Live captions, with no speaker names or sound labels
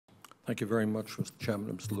Thank you very much, Mr. Chairman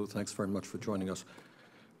and Mr. Liu. Thanks very much for joining us.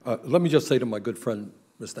 Let me just say to my good friend,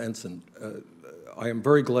 Mr. Ensign, I am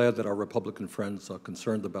very glad that our Republican friends are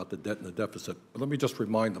concerned about the debt and the deficit. But let me just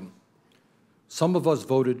remind them, some of us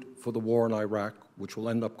voted for the war in Iraq, which will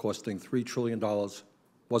end up costing $3 trillion,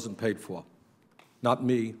 wasn't paid for. Not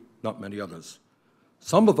me, not many others.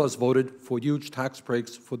 Some of us voted for huge tax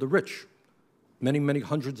breaks for the rich, many, many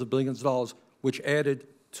hundreds of billions of dollars, which added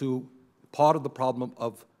to part of the problem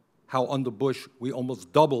of how under Bush we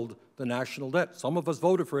almost doubled the national debt. Some of us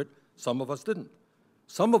voted for it, some of us didn't.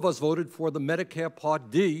 Some of us voted for the Medicare Part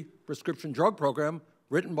D prescription drug program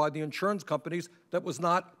written by the insurance companies that was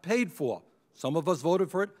not paid for. Some of us voted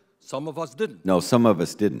for it, some of us didn't. No, some of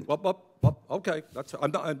us didn't. Okay,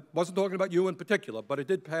 I wasn't talking about you in particular, but it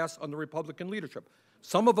did pass under Republican leadership.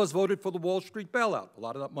 Some of us voted for the Wall Street bailout. A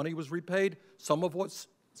lot of that money was repaid, some of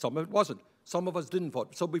it wasn't. Some of us didn't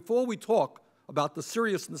vote. So before we talk about the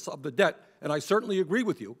seriousness of the debt, and I certainly agree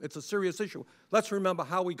with you, it's a serious issue, let's remember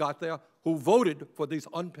how we got there, who voted for these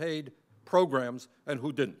unpaid programs and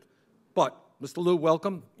who didn't. But, Mr. Liu,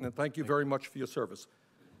 welcome, and thank you very much for your service.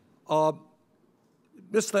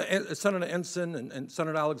 Senator Ensign and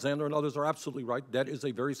Senator Alexander and others are absolutely right. Debt is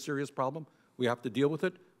a very serious problem. We have to deal with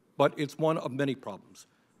it, but it's one of many problems.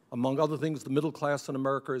 Among other things, the middle class in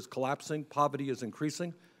America is collapsing. Poverty is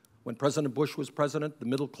increasing. When President Bush was president, the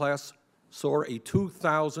middle class saw a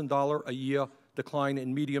 $2,000 a year decline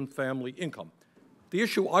in median family income. The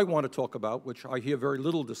issue I want to talk about, which I hear very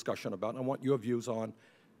little discussion about, and I want your views on,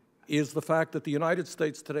 is the fact that the United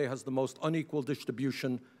States today has the most unequal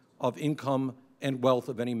distribution of income and wealth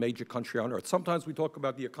of any major country on earth. Sometimes we talk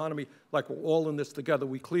about the economy like we're all in this together.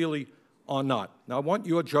 We clearly are not. Now, I want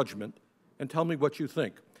your judgment, and tell me what you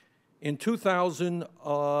think. In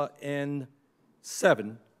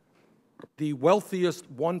 2007, the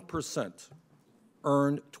wealthiest 1%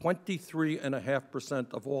 earned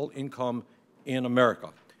 23.5% of all income in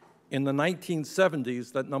America. In the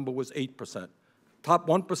 1970s, that number was 8%. Top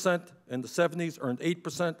 1% in the 70s earned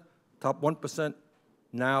 8%. Top 1%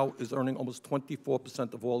 now is earning almost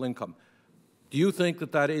 24% of all income. Do you think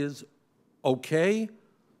that that is okay?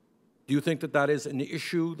 Do you think that that is an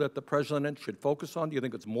issue that the President should focus on? Do you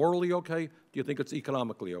think it's morally okay? Do you think it's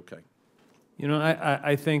economically okay? You know,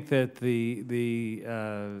 I think that the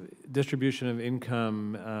distribution of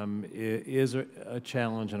income is a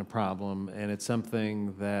challenge and a problem, and it's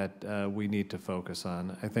something that we need to focus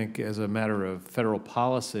on. I think as a matter of federal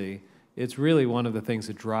policy, it's really one of the things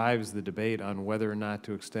that drives the debate on whether or not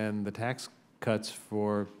to extend the tax cuts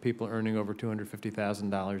for people earning over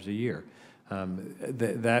 $250,000 a year.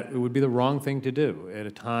 That would be the wrong thing to do at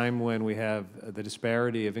a time when we have the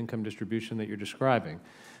disparity of income distribution that you're describing.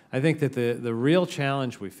 I think that the real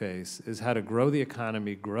challenge we face is how to grow the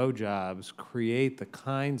economy, grow jobs, create the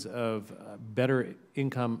kinds of better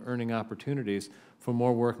income earning opportunities for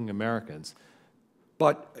more working Americans.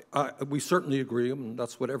 But we certainly agree, and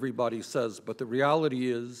that's what everybody says, but the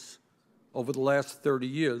reality is, over the last 30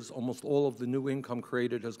 years, almost all of the new income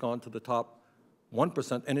created has gone to the top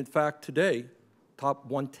 1%, and in fact, today, top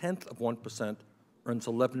 1/10 of 1% earns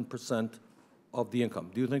 11% of the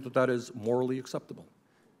income. Do you think that that is morally acceptable?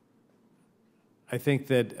 I think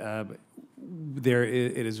that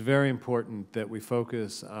it is very important that we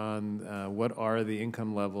focus on what are the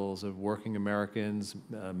income levels of working Americans,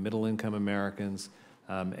 middle-income Americans,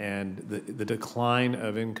 and the decline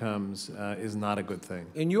of incomes is not a good thing.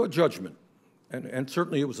 In your judgment, and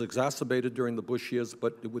certainly it was exacerbated during the Bush years,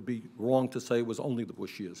 but it would be wrong to say it was only the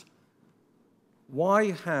Bush years,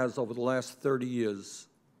 why has, over the last 30 years,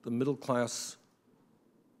 the middle class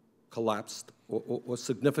collapsed or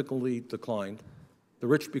significantly declined, the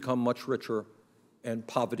rich become much richer, and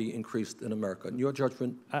poverty increased in America? In your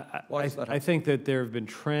judgment, why is that happening? I think that there have been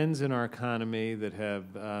trends in our economy that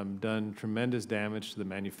have done tremendous damage to the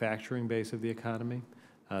manufacturing base of the economy.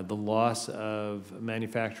 The loss of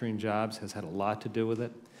manufacturing jobs has had a lot to do with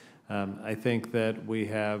it. I think that we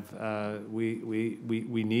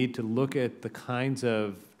need to look at the kinds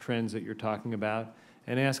of trends that you're talking about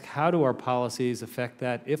and ask, how do our policies affect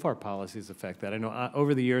that, if our policies affect that? I know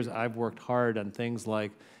over the years I've worked hard on things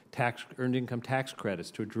like earned income tax credits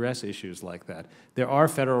to address issues like that. There are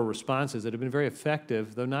federal responses that have been very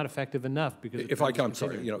effective, though not effective enough. Because if I can, I'm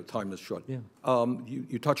sorry, you know, time is short. Yeah.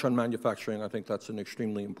 You touch on manufacturing. I think that's an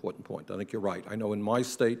extremely important point. I think you're right. I know in my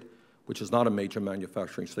state, which is not a major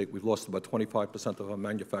manufacturing state, we've lost about 25% of our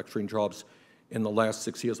manufacturing jobs in the last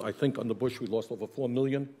 6 years. I think under Bush we lost over 4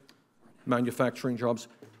 million manufacturing jobs.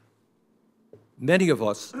 Many of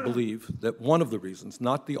us believe that one of the reasons,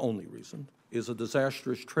 not the only reason, is a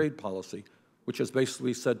disastrous trade policy, which has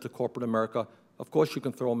basically said to corporate America, Of course, you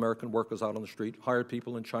can throw American workers out on the street, hire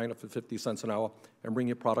people in China for 50 cents an hour, and bring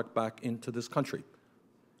your product back into this country.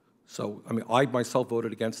 So, I mean, I myself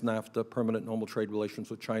voted against NAFTA, permanent normal trade relations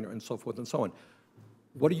with China, and so forth and so on.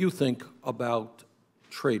 What do you think about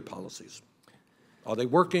trade policies? Are they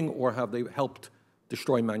working, or have they helped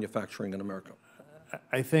destroy manufacturing in America?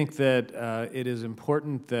 I think that it is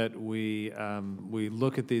important that we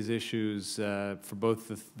look at these issues for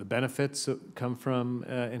both the benefits that come from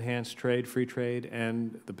enhanced trade, free trade,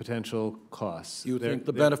 and the potential costs. You think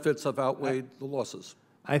the benefits have outweighed the losses?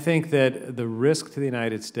 I think that the risk to the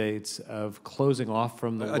United States of closing off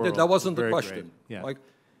from the world. That wasn't the very question. great. Yeah. Like,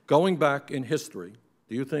 going back in history,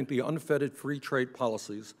 do you think the unfettered free trade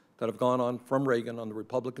policies that have gone on from Reagan on the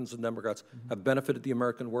Republicans and Democrats have benefited the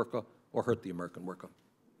American worker or hurt the American worker?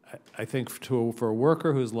 I think for a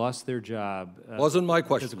worker who's lost their job, wasn't my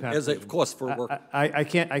question. Of course, for a worker. I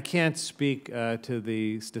can't speak to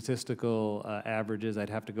the statistical averages. I'd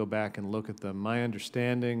have to go back and look at them. My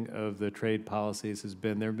understanding of the trade policies has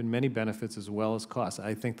been there have been many benefits as well as costs.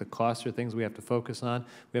 I think the costs are things we have to focus on.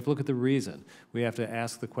 We have to look at the reason. We have to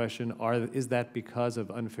ask the question: is that because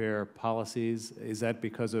of unfair policies? Is that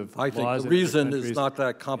because of laws? I think the reason is not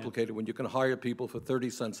that complicated. Yeah. When you can hire people for 30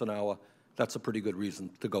 cents an hour, that's a pretty good reason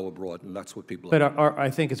to go abroad, and that's what people are. But I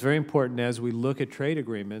think it's very important as we look at trade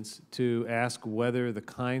agreements to ask whether the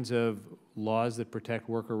kinds of laws that protect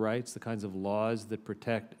worker rights, the kinds of laws that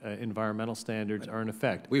protect environmental standards are in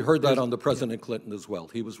effect. We heard that on the President Clinton as well.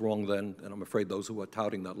 He was wrong then, and I'm afraid those who are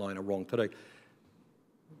touting that line are wrong today.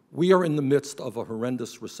 We are in the midst of a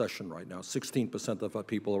horrendous recession right now. 16% of our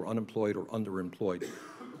people are unemployed or underemployed.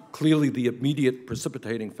 Clearly, the immediate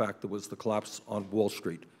precipitating factor was the collapse on Wall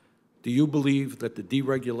Street. Do you believe that the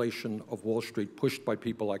deregulation of Wall Street, pushed by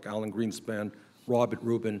people like Alan Greenspan, Robert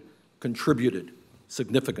Rubin, contributed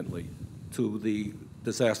significantly to the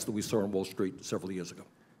disaster we saw on Wall Street several years ago?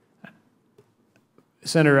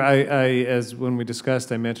 Senator, as when we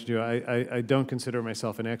discussed, I mentioned to you, I don't consider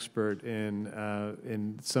myself an expert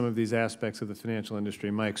in some of these aspects of the financial industry.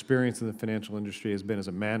 My experience in the financial industry has been as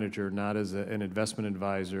a manager, not as an investment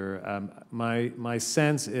advisor. My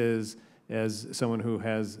sense is, as someone who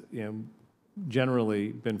has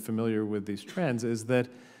generally been familiar with these trends, is that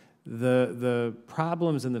the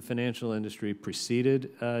problems in the financial industry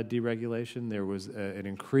preceded deregulation. There was an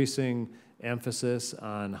increasing emphasis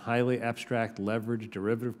on highly abstract leveraged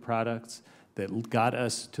derivative products that got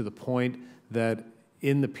us to the point that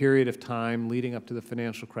in the period of time leading up to the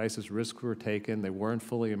financial crisis, risks were taken, they weren't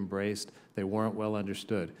fully embraced, they weren't well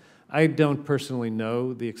understood. I don't personally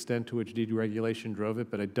know the extent to which deregulation drove it,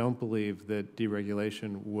 but I don't believe that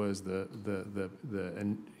deregulation was the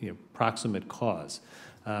proximate cause.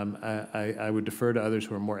 I would defer to others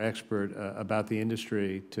who are more expert about the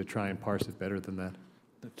industry to try and parse it better than that.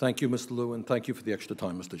 Thank you, Mr. Liu, and thank you for the extra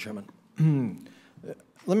time, Mr. Chairman.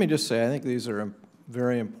 Let me just say, I think these are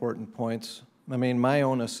very important points. I mean, my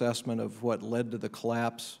own assessment of what led to the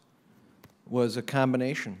collapse was a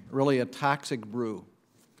combination, really a toxic brew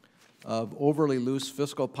of overly loose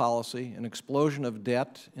fiscal policy, an explosion of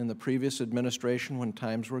debt in the previous administration when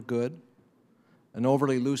times were good, an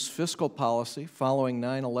overly loose fiscal policy following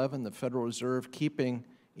 9/11, the Federal Reserve keeping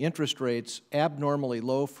interest rates abnormally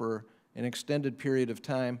low for an extended period of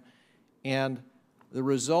time, and the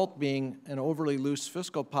result being an overly loose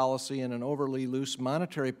fiscal policy and an overly loose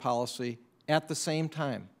monetary policy at the same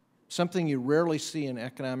time, something you rarely see in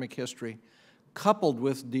economic history, coupled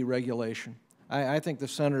with deregulation. I think the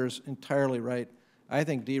Senator is entirely right. I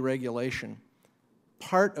think deregulation,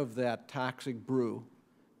 part of that toxic brew,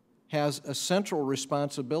 has a central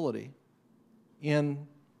responsibility in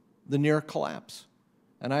the near collapse.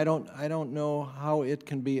 And I don't know how it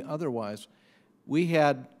can be otherwise. We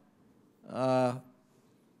had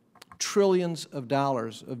trillions of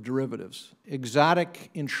dollars of derivatives, exotic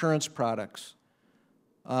insurance products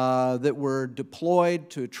that were deployed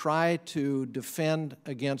to try to defend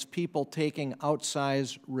against people taking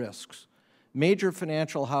outsized risks. Major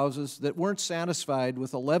financial houses that weren't satisfied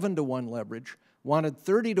with 11-to-1 leverage wanted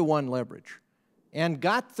 30-to-1 leverage and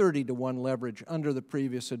got 30-to-1 leverage under the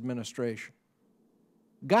previous administration.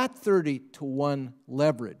 Got 30-to-1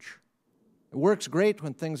 leverage. It works great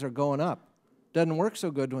when things are going up. Doesn't work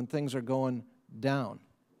so good when things are going down.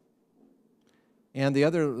 And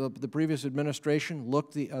the previous administration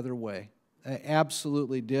looked the other way.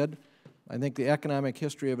 Absolutely did. I think the economic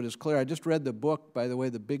history of it is clear. I just read the book, by the way,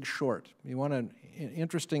 The Big Short. You want an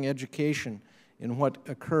interesting education in what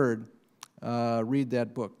occurred, read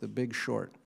that book, The Big Short.